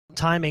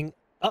Timing.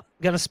 Up,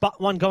 gonna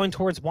spot one going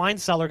towards wine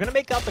cellar. Gonna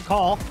make out the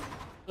call.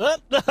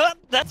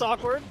 That's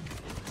awkward.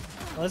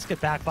 Let's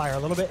get backfire a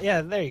little bit.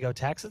 Yeah, there you go,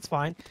 Tex. It's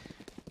fine.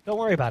 Don't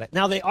worry about it.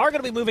 Now, they are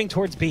going to be moving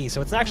towards B,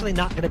 so it's actually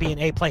not going to be an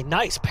A play.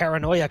 Nice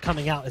paranoia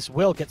coming out as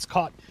Will gets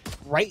caught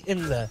right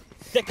in the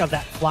thick of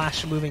that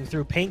flash moving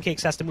through.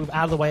 Paincakes has to move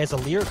out of the way as a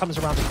Lear comes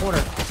around the corner.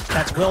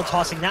 That's Will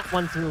tossing that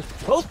one through.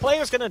 Both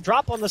players going to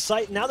drop on the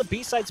site. Now the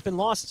B site's been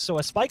lost, so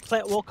a spike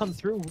plant will come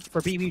through for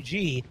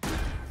BBG.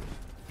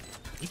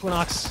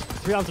 Equinox,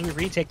 3-on-3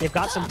 retake. They've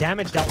got some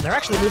damage dealt. They're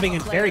actually moving in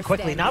very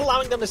quickly, not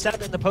allowing them to set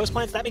up in the post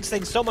plants. That makes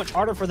things so much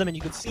harder for them, and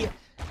you can see it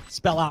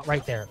spell out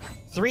right there.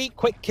 3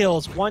 quick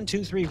kills, 1,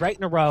 2, 3, right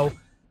in a row.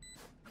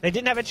 They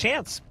didn't have a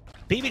chance.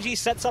 BBG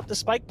sets up the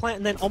spike plant,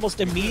 and then almost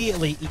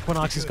immediately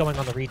Equinox is going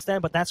on the reach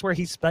stand, but that's where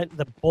he spent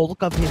the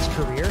bulk of his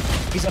career.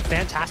 He's a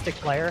fantastic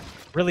player,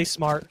 really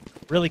smart,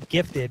 really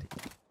gifted,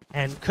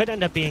 and could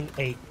end up being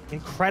an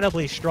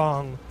incredibly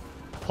strong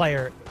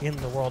player in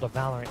the world of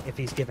Valorant if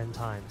he's given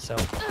time. So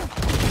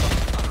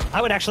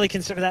I would actually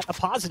consider that a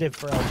positive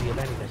for LG, if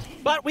anything.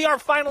 But we are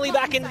finally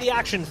back into the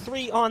action.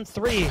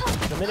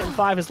 3-on-3. The minute and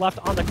 5 is left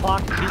on the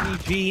clock.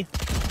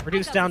 BBG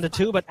reduced down to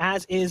 2, but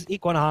as is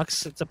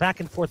Equinox. It's a back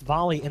and forth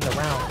volley in the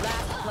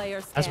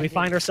round. As we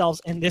find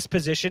ourselves in this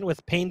position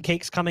with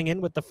Paincakes coming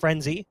in with the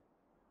frenzy.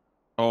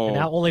 Oh. And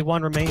now only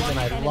one remains, and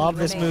I love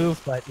this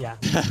move, but yeah.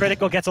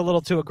 Critical gets a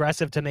little too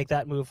aggressive to make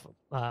that move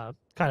kind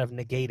of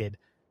negated.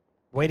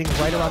 Waiting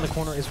right around the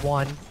corner is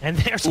one, and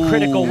there's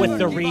Critical with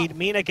the read.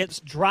 Mina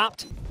gets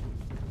dropped.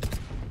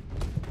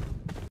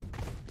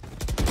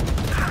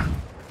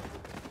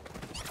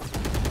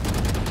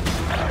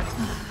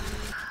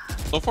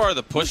 So far,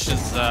 the push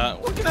is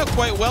working out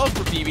quite well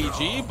for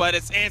BBG, but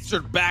it's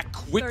answered back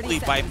quickly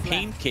by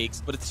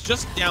Paincakes. But it's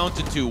just down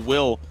to 2.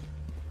 Will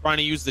trying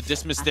to use the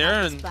dismiss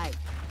there, and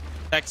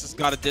Texas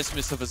got a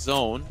dismiss of his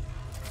own.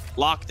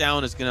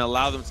 Lockdown is going to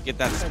allow them to get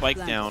that spike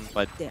down,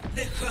 but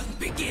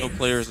no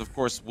players, of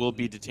course, will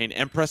be detained.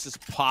 Empress is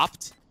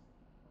popped,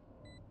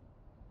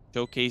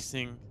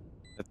 showcasing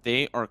that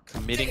they are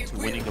committing to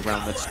winning the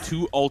round. That's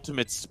 2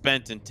 ultimates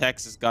spent, and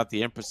Texas got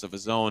the Empress of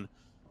his own.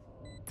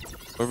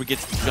 Whoever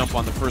gets the jump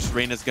on the first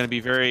Reina is going to be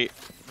very,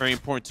 very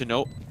important to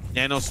note.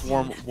 Nano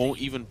Swarm won't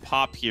even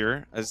pop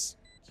here, as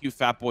Q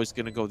Fatboy is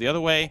going to go the other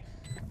way.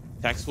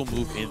 Tex will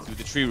move in through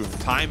the tree room.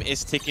 Time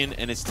is ticking,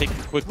 and it's ticking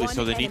quickly,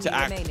 so they need to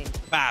act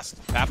fast.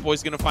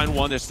 Fatboy's going to find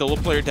one. There's still a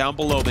player down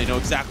below. They know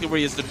exactly where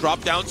he is. The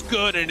drop down's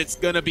good, and it's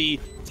going to be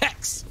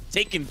Tex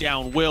taking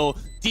down Will.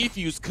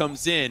 Defuse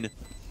comes in,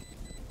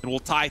 and we'll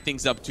tie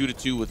things up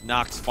 2-2 with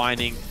Nox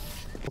finding.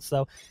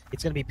 So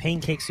it's going to be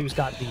Paincakes who's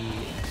got the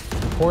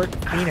port,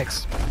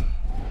 Phoenix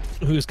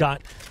who's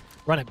got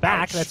run it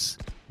back. Ouch. That's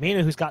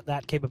Mina who's got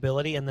that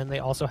capability, and then they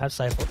also have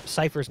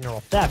Cypher's Neural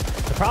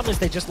Theft. The problem is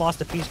they just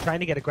lost a piece trying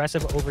to get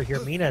aggressive over here.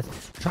 Mina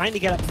trying to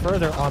get up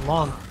further on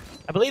long.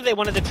 I believe they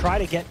wanted to try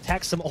to get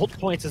Tex some ult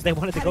points as they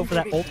wanted to go for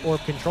that ult orb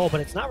control,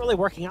 but it's not really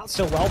working out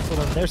so well for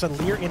them. There's a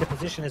Lear into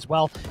position as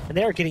well, and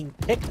they are getting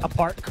picked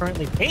apart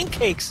currently.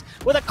 Paincakes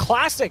with a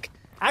classic,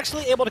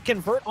 actually able to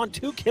convert on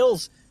 2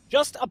 kills.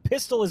 Just a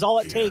pistol is all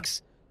it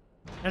takes.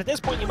 And at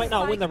this point, you might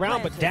not win the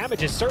round, but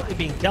damage is certainly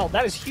being dealt.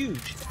 That is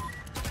huge.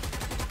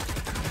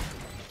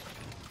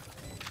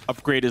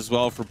 Upgrade as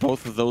well for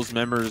both of those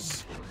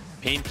members.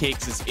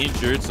 Paincakes is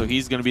injured, so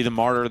he's going to be the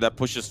martyr that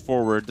pushes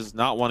forward. Does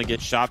not want to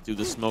get shot through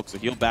the smoke, so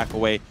he'll back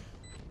away.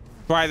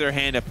 Try their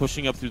hand at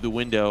pushing up through the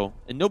window,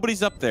 and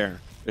nobody's up there.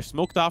 They're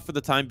smoked off for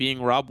the time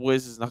being.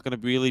 rob-wiz is not going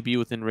to really be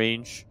within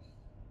range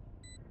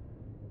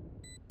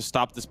to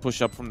stop this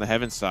push up from the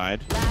heaven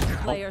side.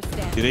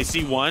 Do they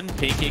see one?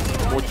 Paincakes,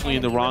 unfortunately,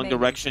 in the wrong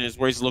direction is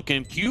where he's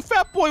looking. Q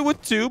Fatboy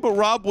with 2, but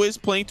rob-wiz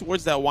playing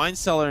towards that wine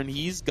cellar, and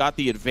he's got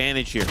the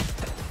advantage here.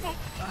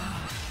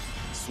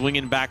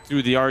 Swinging back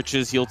through the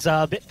arches. It's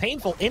a bit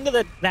painful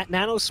into that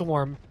Nano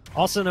Swarm,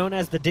 also known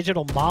as the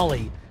Digital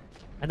Molly,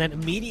 and then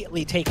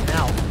immediately taken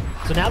out.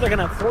 So now they're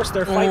going to force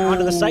their fight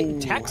onto the site,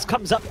 and Tex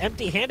comes up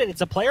empty-handed.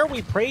 It's a player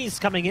we praise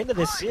coming into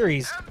this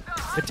series.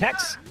 The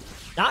Tex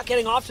not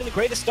getting off to the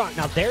greatest start.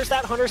 Now there's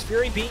that Hunter's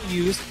Fury being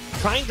used,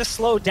 trying to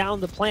slow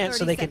down the plant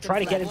so they can try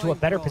to get into a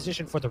better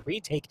position for the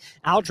retake.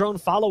 Aldrone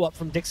follow-up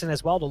from Dixon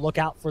as well to look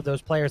out for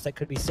those players that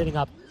could be sitting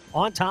up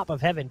on top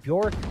of heaven.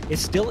 Bjor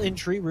is still in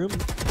tree room.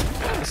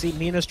 You see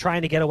Mina's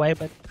trying to get away,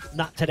 but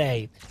not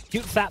today.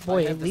 Cute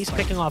Fatboy at least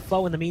picking off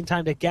foe in the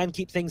meantime to again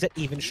keep things at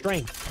even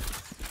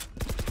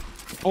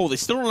strength. Oh, they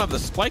still don't have the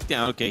spike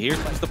down. Okay, here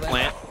comes the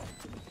plant.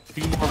 A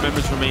few more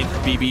members remain for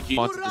BBG.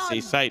 Wants to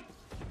stay site.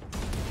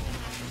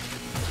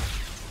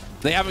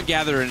 They haven't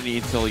gathered any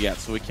intel yet,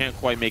 so we can't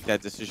quite make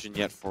that decision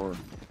yet for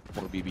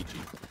BBG.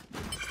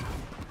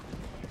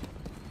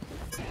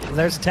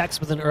 There's Tex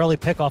with an early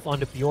pickoff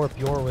onto Bjor.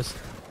 Bjor was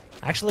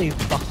actually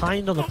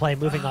behind on the play,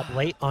 moving up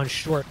late on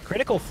short.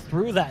 Critical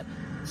through that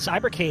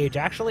cyber cage,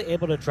 actually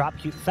able to drop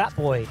Cute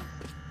Fatboy.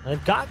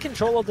 They've got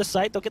control of the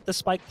site. They'll get the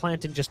spike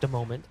plant in just a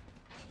moment.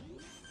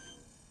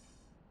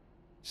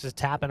 Just a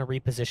tap and a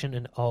reposition,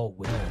 and oh,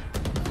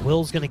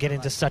 Will's going to get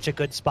into such a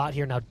good spot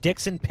here. Now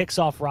Dixon picks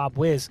off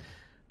rob-wiz.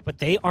 but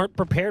they aren't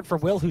prepared for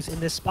Will, who's in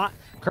this spot.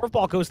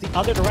 Curveball goes the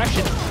other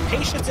direction.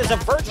 Patience is a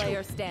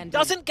virtue.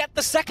 Doesn't get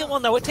the second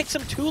one, though. It takes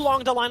him too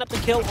long to line up the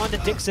kill onto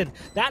Dixon.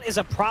 That is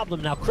a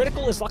problem. Now,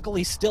 Critical is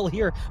luckily still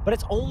here, but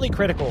it's only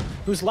Critical,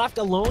 who's left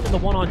alone in the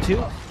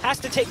 1-on-2, has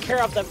to take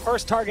care of the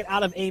first target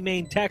out of A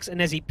main Tex,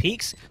 and as he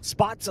peeks,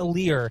 spots a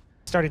Lear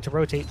starting to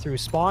rotate through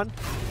spawn.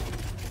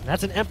 And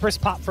that's an Empress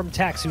pop from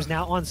Tex, who's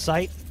now on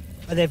site.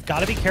 And they've got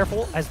to be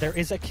careful, as there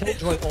is a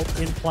Killjoy ult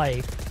in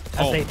play.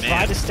 As they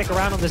try to stick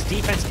around on this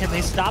defense. Can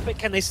they stop it?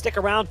 Can they stick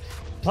around?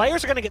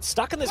 Players are going to get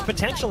stuck in this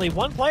potentially.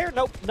 One player?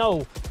 Nope,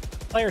 no.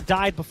 Player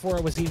died before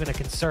it was even a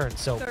concern.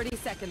 So 30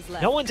 seconds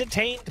left. No one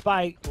detained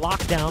by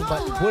lockdown,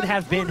 but would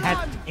have been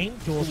had aim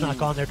tools not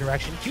gone their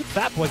direction. Cute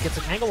Fat Boy gets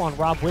an angle on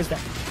rob-wiz that,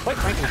 quite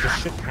frankly,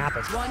 just shouldn't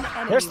happen.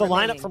 There's the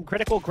lineup from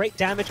Critical. Great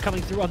damage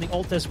coming through on the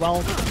ult as well.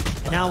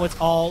 And now it's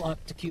all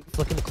up to Cute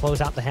looking to close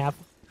out the half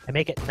and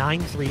make it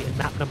 9-3 in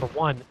map number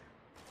 1.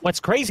 What's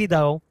crazy,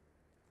 though,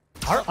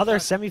 our other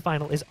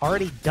semifinal is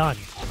already done.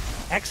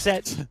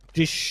 XSET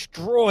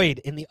destroyed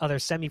in the other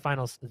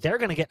semifinals. They're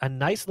going to get a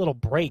nice little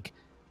break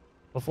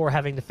before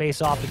having to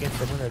face off against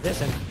the winner of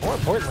this. And more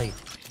importantly,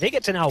 they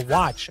get to now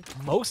watch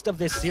most of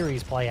this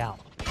series play out,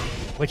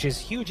 which is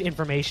huge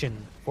information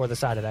for the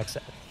side of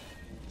XSET.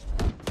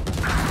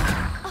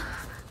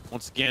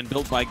 Once again,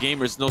 built by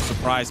gamers, no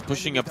surprise,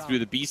 pushing up through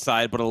the B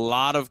side, but a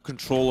lot of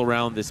control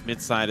around this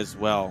mid side as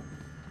well.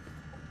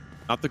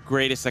 Not the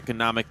greatest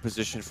economic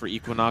position for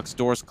Equinox.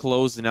 Doors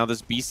closed, and now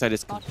this B side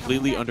is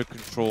completely under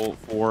control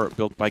for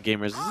Built by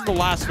Gamers. This is the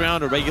last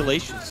round of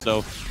regulation,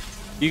 so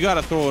you got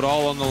to throw it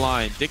all on the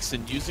line.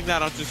 Dixon using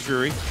that onto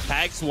Fury.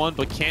 Tags one,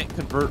 but can't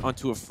convert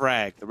onto a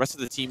frag. The rest of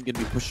the team going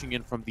to be pushing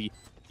in from the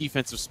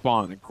defensive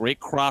spawn. A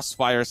great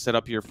crossfire set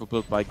up here for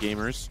Built by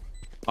Gamers.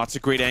 Lots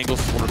of great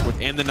angles to work with,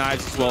 and the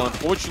knives as well.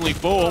 Unfortunately,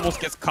 Foe almost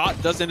gets caught,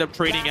 does end up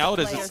trading out,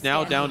 as it's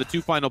now down to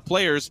 2 final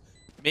players.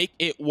 Make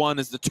it 1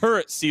 as the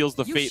turret seals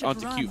the fate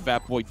onto Cute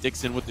Fat Boy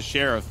Dixon with the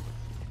Sheriff.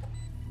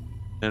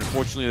 And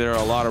unfortunately, there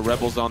are a lot of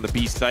rebels on the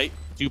B site.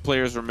 2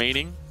 players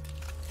remaining.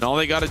 And all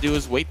they got to do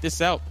is wait this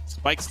out.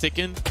 Spike's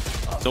ticking.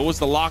 So is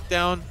the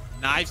lockdown.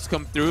 Knives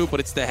come through, but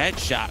it's the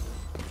headshot.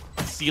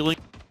 Sealing.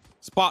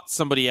 Spots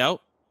somebody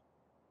out.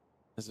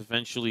 As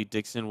eventually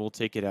Dixon will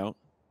take it out.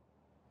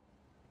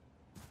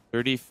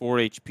 34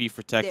 HP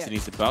for Tex, and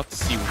he's about to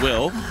see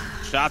Will.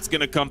 Shot's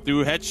going to come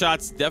through.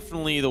 Headshot's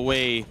definitely the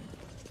way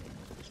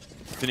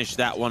to finish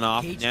that one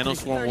off.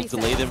 Nanoswarm will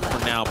delay them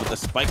for now, but the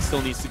spike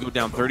still needs to go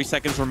down. 30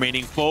 seconds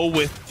remaining. Foe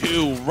with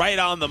 2, right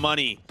on the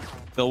money.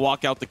 They'll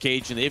walk out the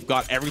cage, and they've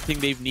got everything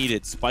they've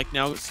needed. Spike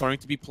now starting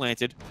to be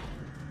planted.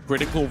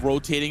 Critical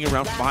rotating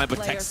around from behind,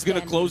 but Tex is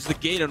going to close the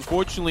gate.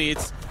 Unfortunately,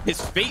 it's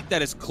his fate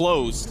that is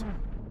closed.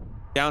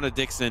 Down to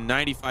Dixon,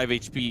 95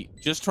 HP.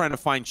 Just trying to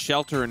find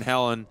shelter in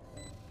hell, and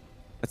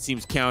that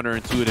seems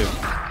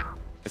counterintuitive.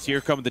 As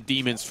here come the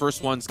demons.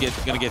 First one's going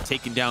to get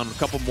taken down. A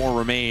couple more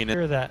remain.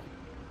 Hear that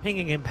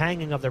pinging and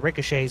panging of the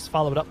ricochets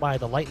followed up by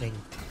the lightning.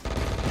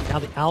 Now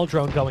the Owl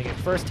drone going in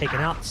first, taken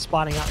out,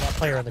 spotting out that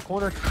player in the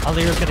corner.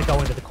 Alir's going to go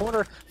into the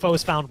corner.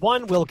 Foe's found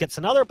one. Will gets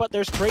another, but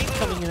there's trades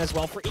coming in as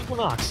well for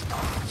Equinox.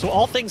 So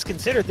all things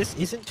considered, this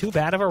isn't too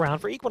bad of a round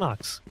for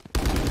Equinox.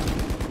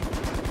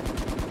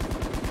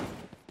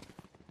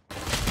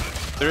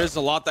 There is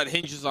a lot that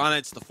hinges on it.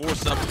 It's the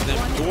force up, and then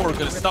Bjor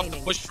going to stop the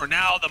push for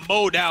now. The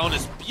mow down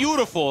is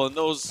beautiful, and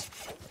those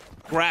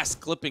grass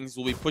clippings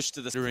will be pushed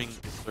to the during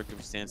the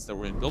circumstance that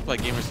we're in. Built by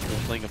Gamers have been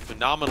playing a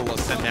phenomenal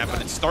Ascent map,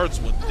 and it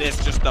starts with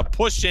this, just the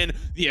push in,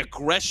 the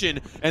aggression,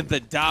 and the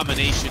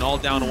domination, all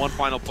down to one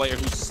final player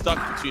who's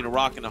stuck between a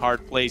rock and a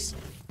hard place.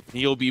 And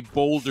he'll be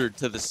bouldered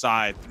to the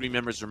side. 3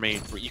 members remain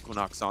for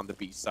Equinox on the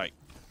B site.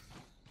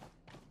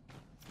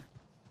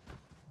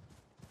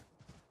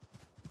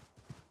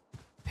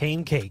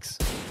 Paincakes.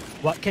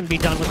 What can be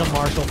done with a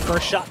Marshall?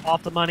 First shot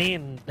off the money,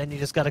 and then you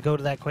just got to go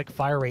to that quick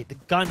fire rate. The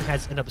gun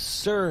has an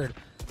absurd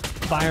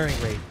firing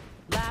rate.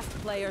 Last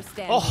player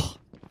standing. Oh,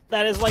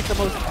 that is like the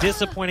most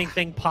disappointing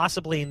thing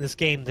possibly in this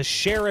game. The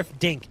Sheriff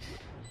Dink.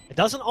 It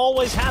doesn't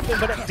always happen,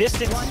 but at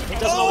distance, it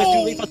doesn't always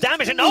do lethal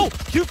damage. And no,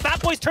 Cute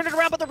Fat Boy's turned it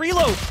around, but the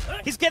reload.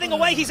 He's getting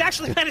away. He's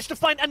actually managed to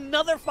find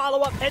another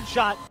follow-up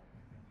headshot.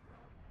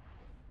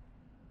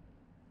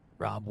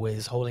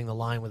 rob-wiz holding the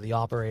line with the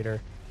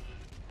operator.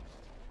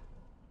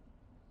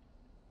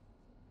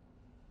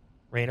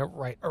 Reyna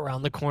right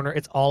around the corner.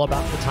 It's all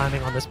about the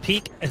timing on this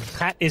peak, and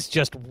that is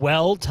just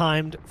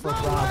well-timed for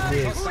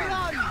rob-wiz.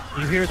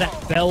 You hear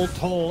that bell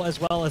toll as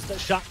well as the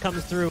shot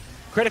comes through.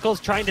 Critical's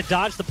trying to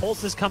dodge the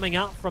pulses coming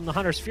out from the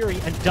Hunter's Fury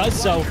and does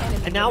so.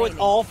 And now it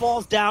all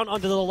falls down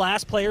onto the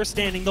last player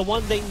standing, the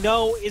one they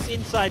know is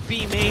inside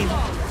B main.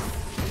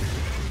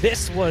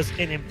 This was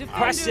an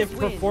impressive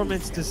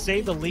performance to say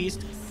the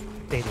least.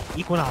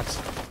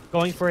 Equinox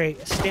going for a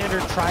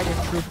standard tried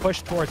and true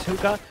push towards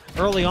Hookah.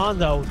 Early on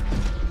though,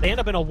 they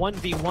end up in a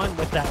 1v1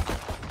 with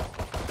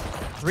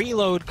that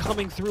reload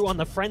coming through on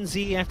the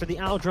Frenzy after the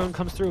Owl drone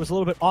comes through. It was a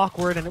little bit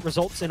awkward and it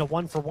results in a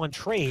 1-for-1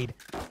 trade.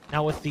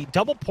 Now with the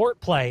double port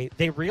play,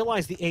 they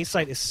realize the A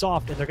site is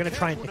soft and they're going to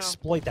try and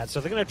exploit that. So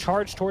they're going to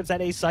charge towards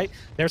that A site.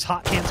 There's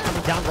hot hands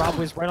coming down.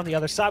 rob-wiz right on the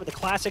other side with the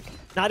classic,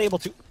 not able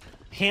to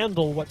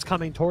handle what's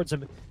coming towards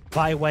him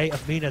by way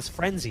of Mina's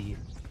frenzy.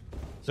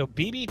 So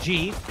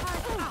BBG,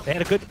 they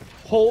had a good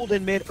hold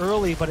in mid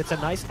early, but it's a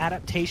nice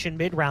adaptation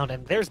mid round.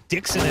 And there's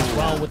Dixon as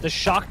well with the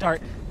shock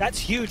dart. That's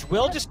huge.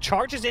 Will just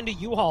charges into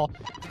U-Haul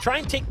to try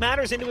and take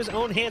matters into his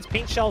own hands.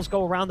 Paint shells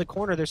go around the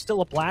corner. There's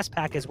still a blast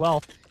pack as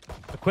well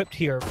equipped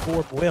here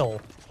for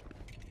Will.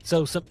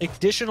 So some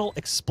additional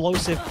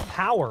explosive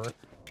power.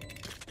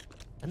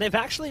 And they've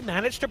actually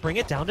managed to bring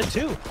it down to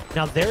 2.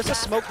 Now there's a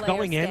smoke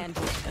going in.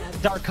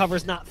 Dark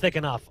cover's not thick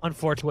enough.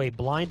 Unfortunately,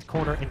 blind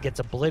corner and gets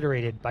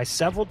obliterated by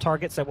several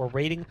targets that were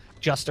raiding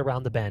just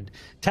around the bend.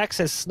 Tex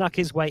has snuck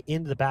his way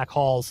into the back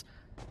halls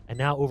and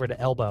now over to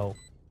elbow.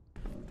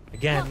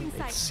 Again,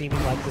 it's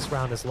seeming like this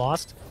round is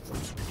lost.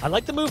 I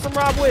like the move from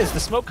rob-wiz. The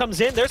smoke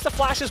comes in. There's the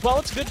flash as well.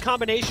 It's a good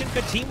combination.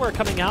 Good teamwork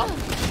coming out.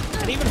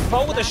 And even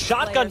Foe with a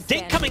shotgun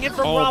dink coming in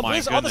from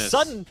rob-wiz. All of a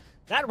sudden,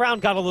 that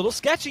round got a little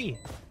sketchy.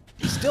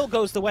 He still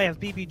goes the way of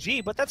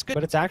BBG, but that's good.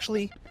 But it's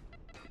actually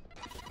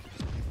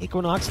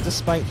Equinox,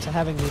 despite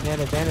having the man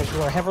advantage,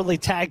 who are heavily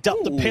tagged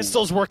up. The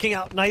pistols working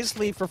out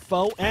nicely for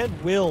Foe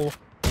and Will.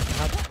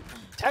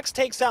 Tex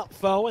takes out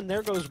Foe, and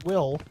there goes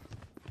Will.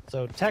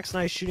 So Tex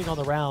nice shooting on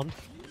the round.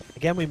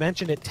 Again, we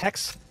mentioned it.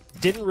 Tex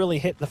didn't really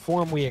hit the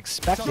form we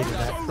expected in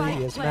that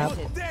previous map.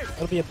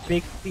 It'll be a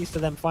big piece to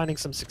them finding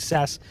some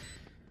success.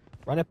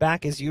 Run it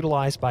back is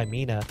utilized by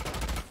Mina.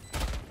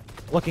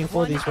 Looking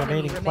for these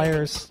remaining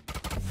players.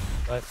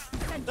 But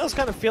it does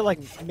kind of feel like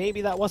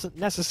maybe that wasn't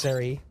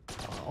necessary,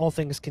 all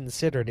things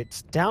considered.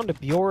 It's down to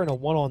Bjor in a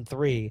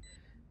 1-on-3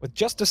 with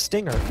just a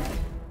stinger.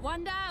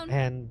 One down.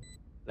 And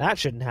that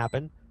shouldn't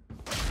happen.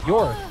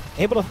 Bjor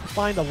able to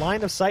find a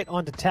line of sight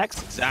onto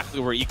Tex. Exactly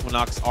where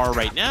Equinox are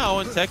right now,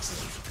 and Tex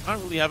is not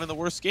really having the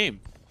worst game.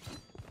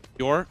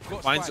 Bjor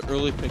finds the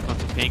early pick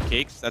onto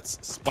Paincakes. That's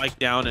spiked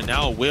down, and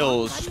now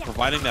Will is just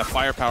providing that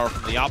firepower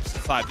from the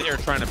opposite side. They are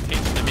trying to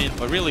pinch him in,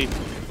 but really,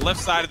 the left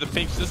side of the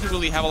pinch doesn't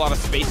really have a lot of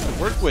space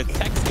to work with.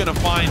 Tex gonna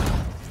find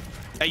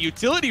a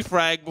utility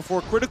frag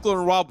before Critical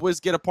and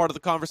rob-wiz get a part of the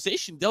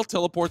conversation. They'll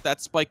teleport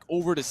that spike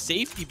over to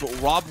safety, but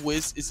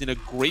rob-wiz is in a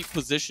great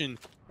position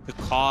to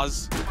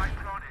cause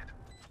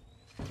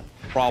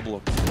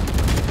problems.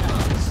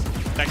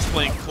 Tex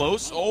playing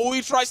close. Oh,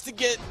 he tries to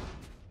get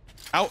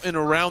out and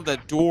around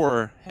that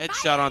door.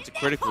 Headshot onto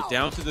Critical,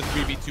 down to the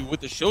 3v2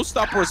 with the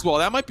showstopper as well.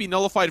 That might be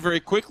nullified very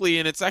quickly,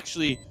 and it's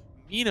actually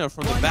Mina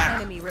from the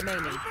back.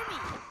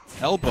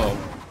 Elbow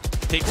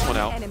takes one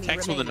out.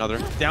 Tex with another.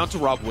 Down to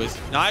rob-wiz.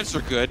 Knives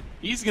are good.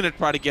 He's going to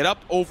try to get up,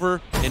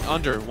 over, and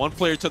under. One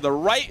player to the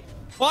right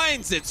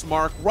finds its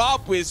mark.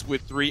 rob-wiz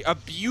with 3. A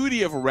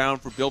beauty of a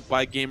round for Built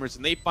by Gamers,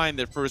 and they find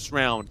their first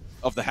round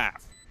of the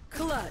half.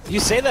 You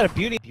say that a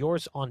beauty.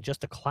 Bjor's on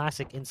just a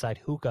classic inside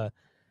hookah.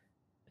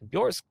 And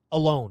Bjor's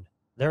alone.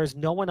 There is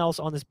no one else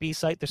on this B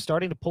site. They're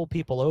starting to pull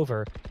people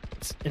over.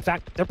 In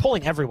fact, they're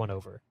pulling everyone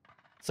over.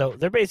 So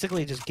they're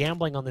basically just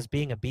gambling on this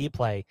being a B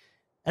play.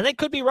 And they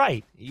could be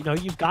right. You know,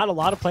 you've got a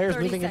lot of players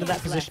moving into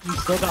that position. You've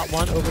still got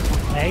one over to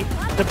A.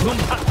 The boom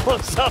bot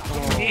blows up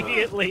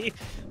immediately.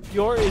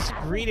 Bjor is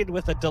greeted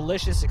with a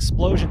delicious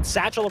explosion.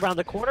 Satchel around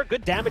the corner.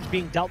 Good damage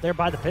being dealt there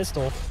by the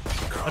pistol.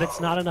 But it's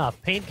not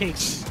enough.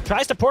 Paincakes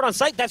tries to port on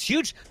site. That's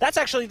huge. That's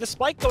actually the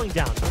spike going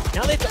down.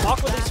 Now they have to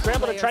awkwardly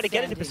scramble to try to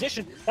get into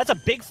position. That's a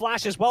big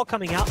flash as well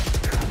coming out.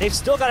 They've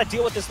still got to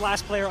deal with this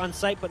last player on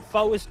site, but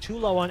Foe is too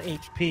low on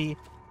HP.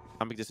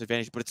 Big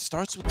disadvantage, but it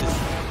starts with this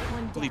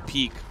early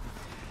peak.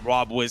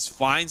 rob-wiz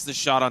finds the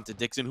shot onto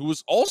Dixon, who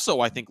is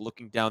also, I think,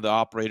 looking down the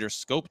operator's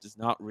scope, does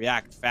not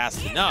react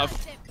fast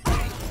enough.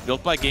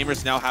 Built by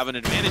Gamers now have an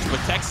advantage, but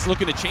Tex is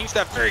looking to change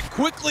that very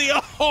quickly.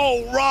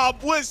 Oh,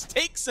 rob-wiz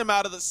takes him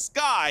out of the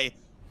sky,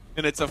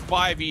 and it's a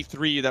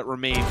 5v3 that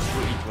remains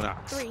for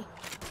Equinox.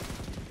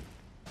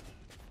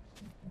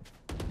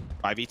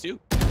 5v2.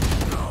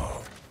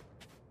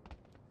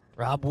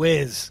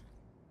 rob-wiz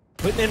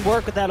putting in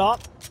work with that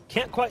op.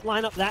 Can't quite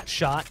line up that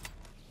shot.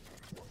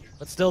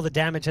 But still, the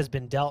damage has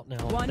been dealt now.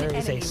 There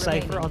is a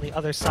Cypher on the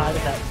other side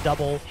of that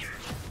double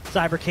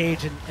cyber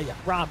cage, and yeah,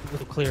 Rob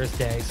with a clear as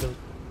day, so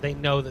they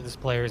know that this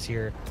player is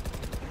here.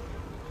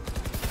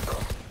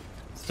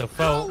 So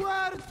Foe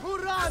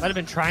might have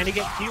been trying to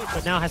get cute,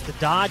 but now has to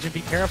dodge and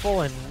be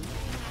careful. And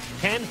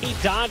can he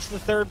dodge the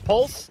third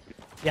pulse?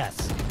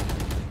 Yes.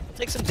 He'll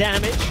take some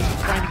damage,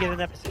 trying to get in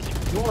that position.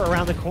 Bjor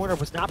around the corner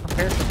was not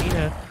prepared for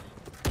Mina.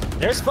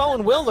 There's Foe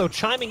and Will, though,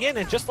 chiming in,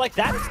 and just like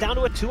that, it's down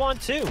to a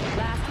 2-on-2.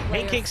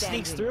 Paincakes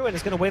sneaks through and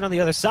is going to wait on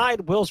the other side.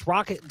 Will's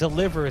rocket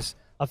delivers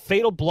a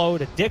fatal blow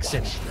to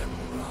Dixon.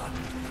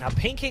 Now,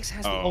 Paincakes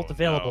has the ult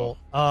available.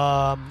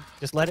 No.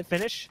 Just let it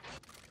finish.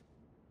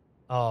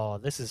 Oh,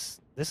 this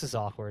is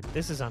awkward.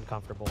 This is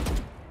uncomfortable.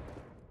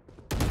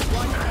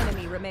 One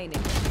enemy remaining.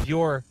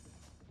 Bjor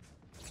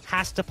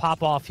has to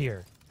pop off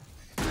here.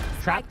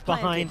 Trapped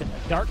behind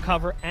dark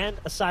cover and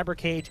a cyber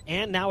cage,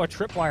 and now a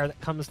tripwire that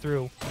comes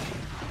through.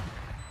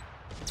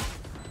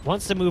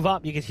 Wants to move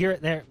up. You can hear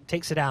it there.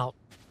 Takes it out.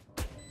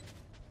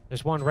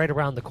 There's one right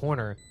around the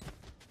corner.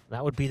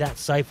 That would be that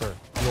Cypher.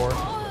 Bjor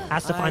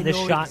has to find this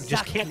shot and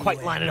just can't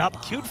quite line it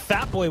up. Cute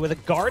fat boy with a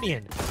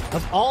Guardian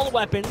of all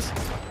weapons,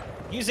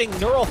 using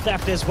Neural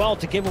Theft as well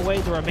to give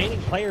away the remaining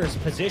players'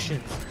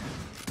 positions.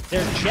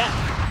 Their jet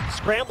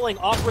scrambling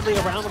awkwardly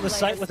around on the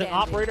site with an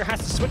operator, has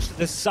to switch to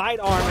the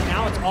sidearm, and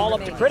now it's all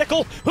up to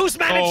Critical, who's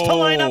managed to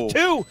line up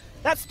two.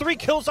 That's 3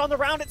 kills on the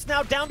round. It's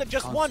now down to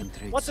just 1.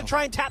 Wants to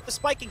try and tap the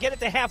spike and get it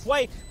to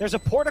halfway. There's a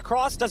port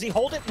across. Does he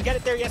hold it and get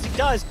it there? Yes, he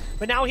does.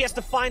 But now he has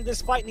to find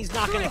this fight, and he's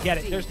not going to get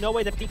it. There's no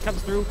way the peek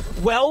comes through.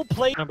 Well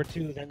played. Number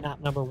 2, then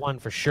not number 1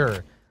 for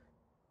sure.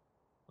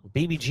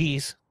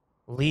 BBG's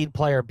lead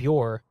player,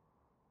 Bjor,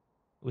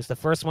 who was the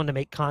first one to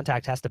make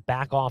contact, has to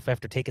back off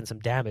after taking some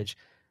damage.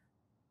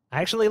 I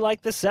actually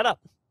like this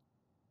setup.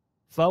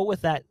 Foe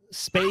with that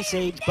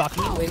space-age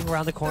Bucky waiting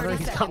around the corner.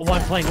 He's got one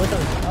playing with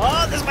him.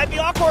 Oh, this might be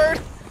awkward.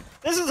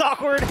 This is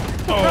awkward.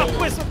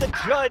 Rob-wiz with the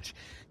judge.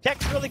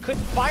 Tex really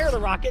couldn't fire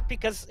the rocket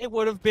because it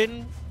would have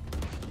been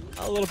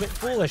a little bit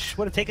foolish.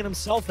 Would have taken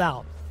himself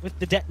out with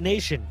the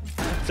detonation.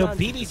 So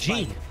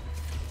BBG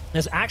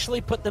has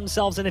actually put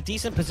themselves in a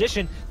decent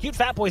position. Cute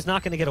Fat Boy's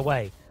not going to get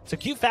away. So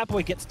Cute Fat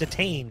Boy gets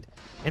detained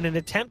in an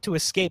attempt to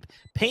escape.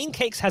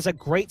 Paincakes has a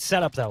great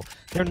setup, though.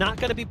 They're not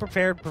going to be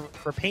prepared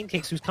for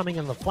Paincakes, who's coming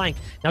in the flank.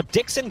 Now,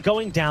 Dixon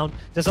going down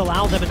does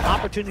allow them an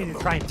opportunity to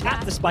try and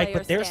tap the spike,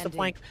 but there's the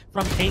flank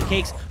from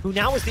Paincakes, who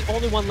now is the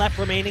only one left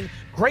remaining.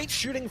 Great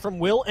shooting from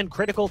Will and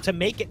Critical to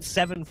make it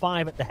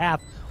 7-5 at the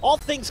half. All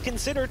things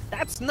considered,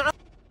 that's not...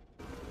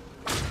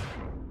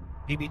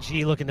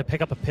 BBG looking to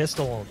pick up a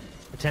pistol,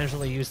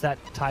 potentially use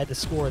that to tie the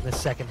score in the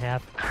second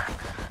half.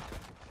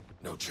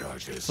 No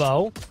charges.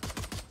 Foe,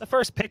 the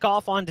first pick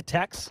off onto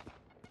Tex.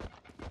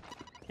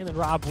 Him and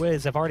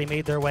Rob-wiz have already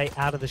made their way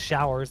out of the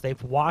showers.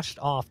 They've washed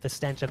off the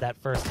stench of that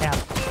first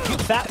half.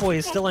 Cute Fat Boy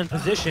is still in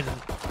position,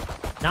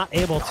 not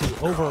able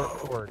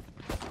to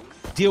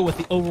deal with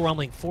the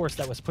overwhelming force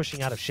that was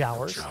pushing out of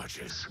showers.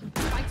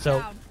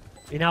 So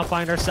we now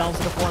find ourselves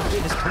in a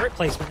 4-3. This turret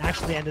placement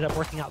actually ended up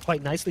working out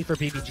quite nicely for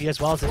BBG,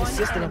 as well as it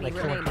assisted him like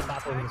killing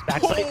Fat Boy with his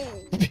backside.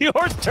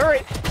 Bjor's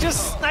turret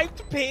just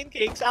sniped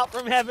Paincakes out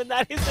from heaven.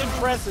 That is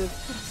impressive.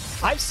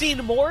 I've seen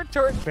more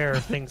turret bearer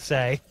things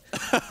say.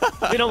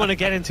 We don't want to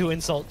get into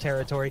insult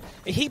territory.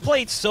 He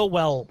played so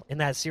well in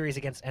that series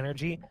against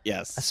Energy.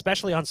 Yes.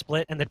 Especially on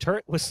Split, and the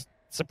turret was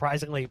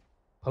surprisingly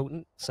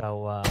potent,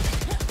 so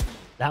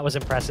that was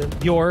impressive.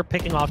 Bjor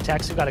picking off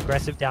Tex, who got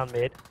aggressive down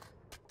mid.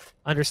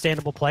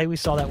 Understandable play. We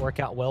saw that work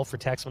out well for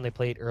Tex when they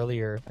played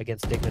earlier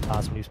against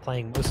Dignitas, when he was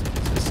playing most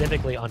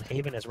specifically on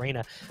Haven as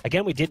Reyna.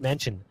 Again, we did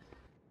mention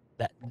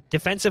that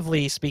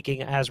defensively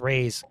speaking as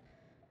Raze,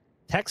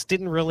 Tex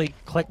didn't really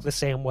click the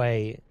same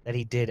way that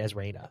he did as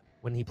Reyna.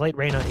 When he played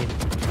Reyna in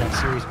that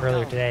series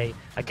earlier today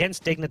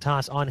against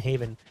Dignitas on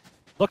Haven,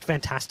 looked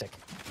fantastic.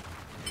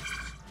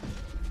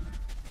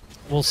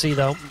 We'll see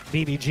though,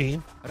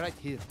 BBG Right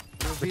here.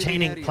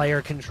 retaining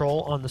player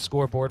control on the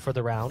scoreboard for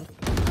the round.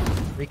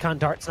 Recon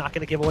Dart's not going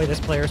to give away this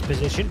player's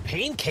position.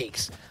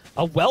 Paincakes,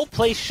 a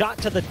well-placed shot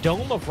to the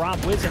dome of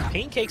Rob-wiz, and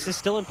Paincakes is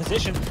still in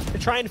position to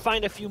try and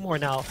find a few more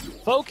now.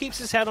 Foe keeps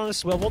his head on a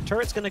swivel.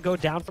 Turret's going to go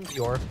down from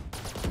Bjor.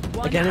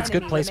 Again, it's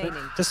good placement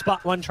to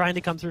spot one trying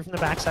to come through from the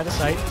backside of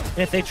sight. And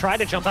if they try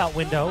to jump out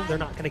window, they're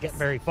not going to get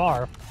very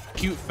far.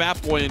 Cute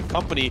Fat Boy and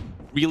company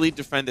really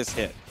defend this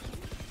hit.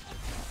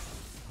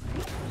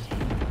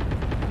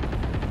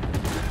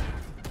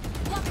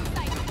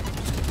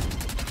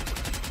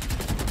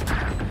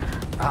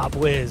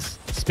 Rob-wiz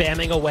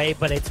spamming away,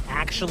 but it's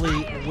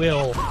actually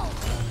Will.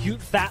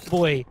 Cute Fat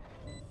Boy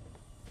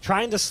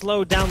trying to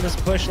slow down this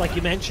push, like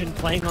you mentioned,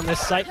 playing on this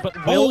site, but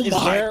Will is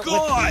there with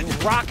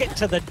the rocket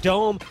to the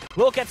dome.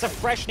 Will gets a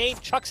fresh nade,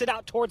 chucks it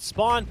out towards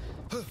spawn.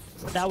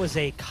 That was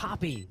a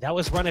copy. That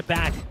was run it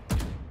back.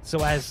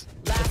 So as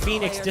the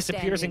Phoenix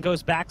disappears and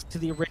goes back to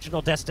the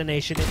original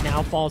destination, it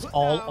now falls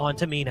all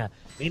onto Mina.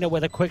 Mina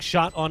with a quick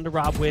shot onto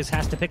Rob-wiz,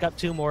 has to pick up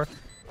 2 more.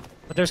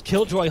 But there's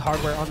Killjoy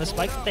hardware on the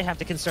spike that they have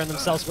to concern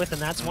themselves with,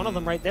 and that's one of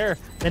them right there.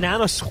 The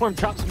Nano Swarm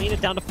drops Mina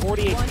down to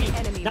 40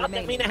 HP. Not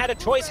that Mina had a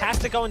choice, has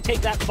to go and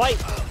take that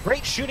fight.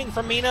 Great shooting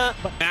from Mina,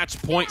 but...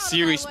 Match point,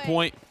 series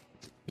point.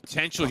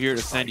 Potential here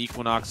to send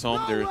Equinox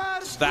home. They're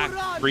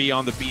stacked 3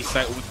 on the B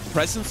site with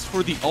presence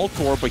for the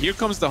Ultor, but here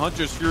comes the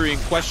Hunter's Fury in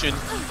question.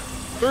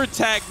 Third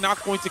tag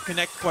not going to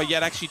connect quite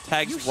yet, actually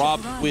tags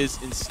Rob-wiz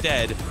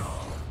instead.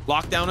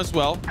 Lockdown as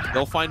well.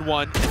 They'll find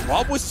one. And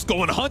Rob-wiz is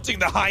going hunting.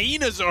 The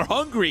hyenas are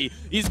hungry.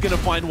 He's going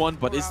to find one,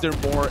 but is there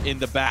more in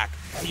the back?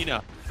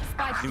 Mina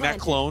using that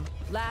clone,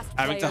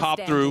 having to hop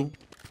through,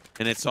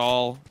 and it's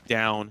all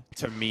down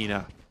to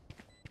Mina.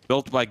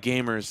 Built by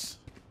gamers.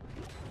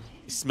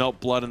 He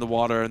smelt blood in the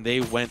water, and they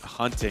went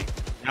hunting.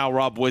 Now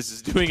Rob-wiz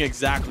is doing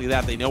exactly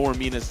that. They know where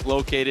Mina's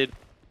located.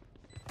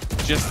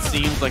 Just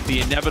seems like the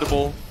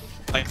inevitable,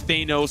 like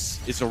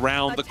Thanos is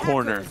around the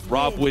corner.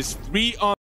 Rob-wiz 3 on